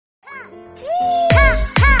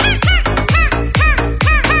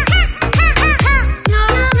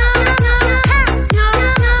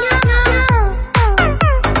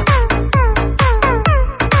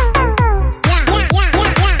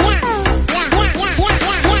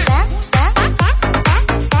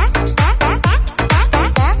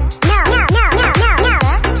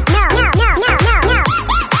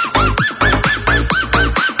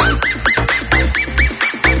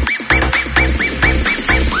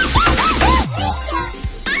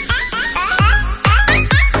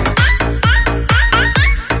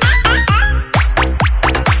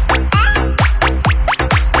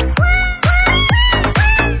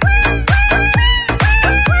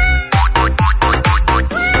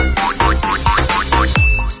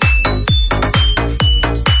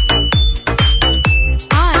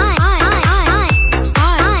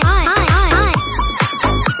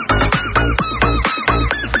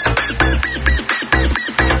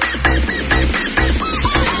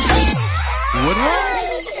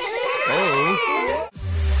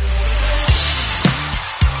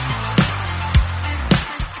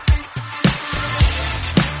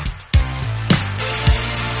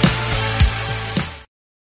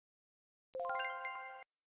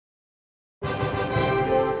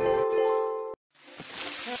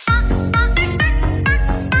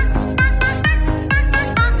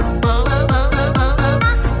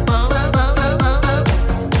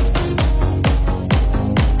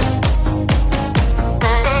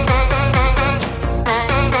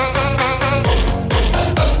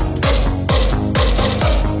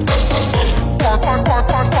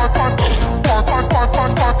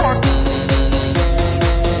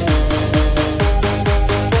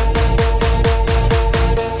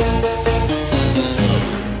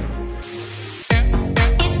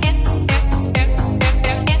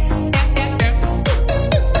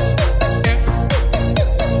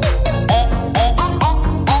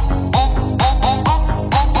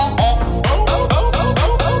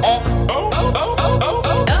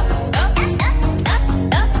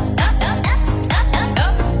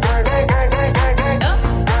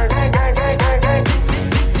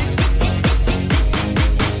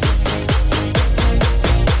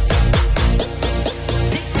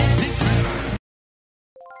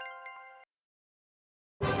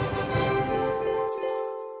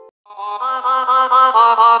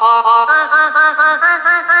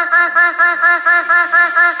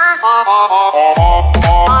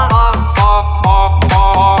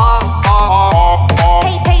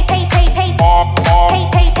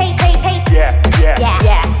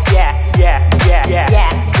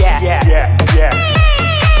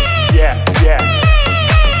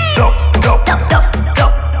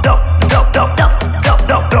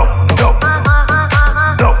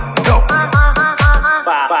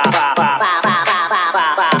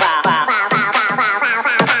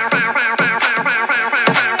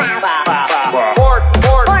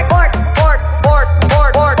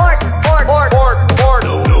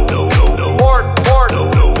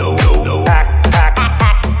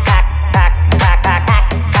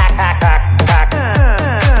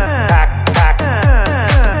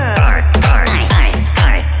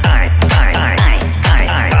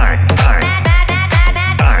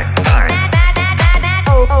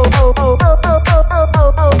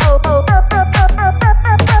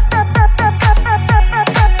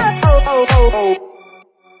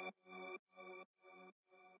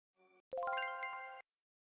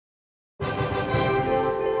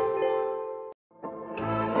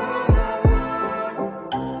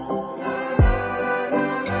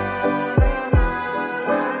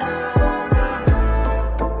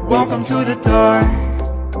Welcome to the dark.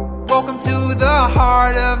 Welcome to the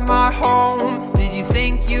heart of my home. Did you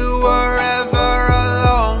think you were ever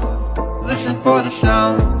alone? Listen for the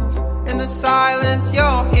sound. In the silence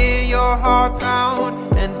you'll hear your heart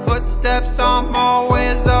pound, and footsteps I'm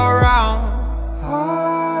always around.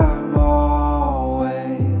 I'm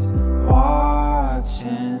always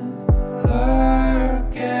watching,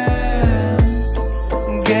 lurking.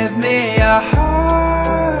 Give me a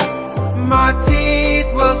heart. My teeth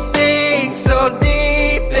will sink so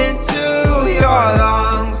deep into your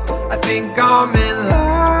lungs. I think I'm in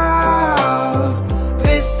love.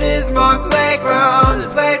 This is my playground,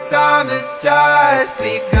 and playtime has just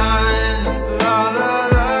begun. La la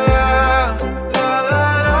la la la la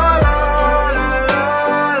la la la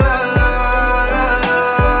la la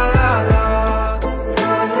la.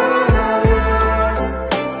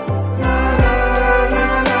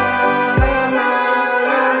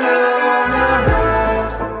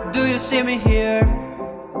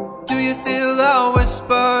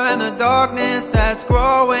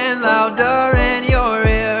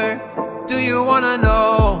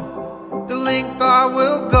 I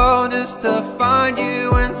will go just to find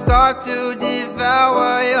you and start to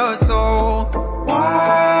devour your soul.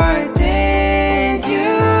 Why did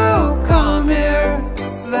you come here?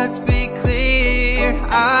 Let's be clear,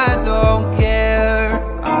 I don't care.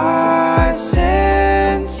 I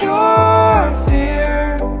sense your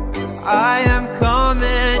fear. I am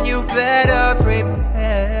coming, you better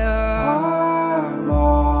prepare. I'm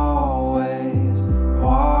always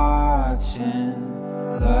watching,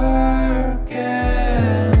 lurking.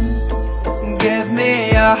 Give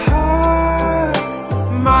me a heart,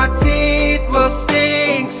 my teeth will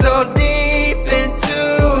sink so deep into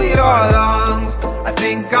your lungs. I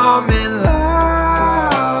think I'm in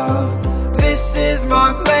love. This is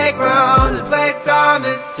my playground, the playtime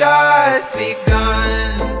has just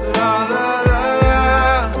begun. La la la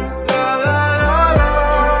la la la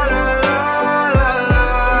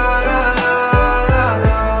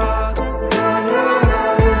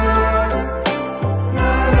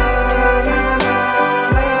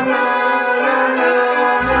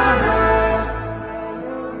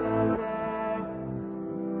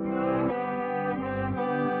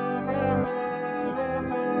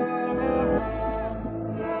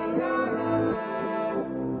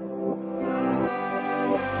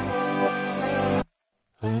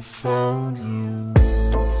I found you.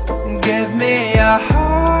 Give me a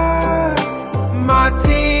heart, my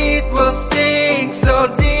teeth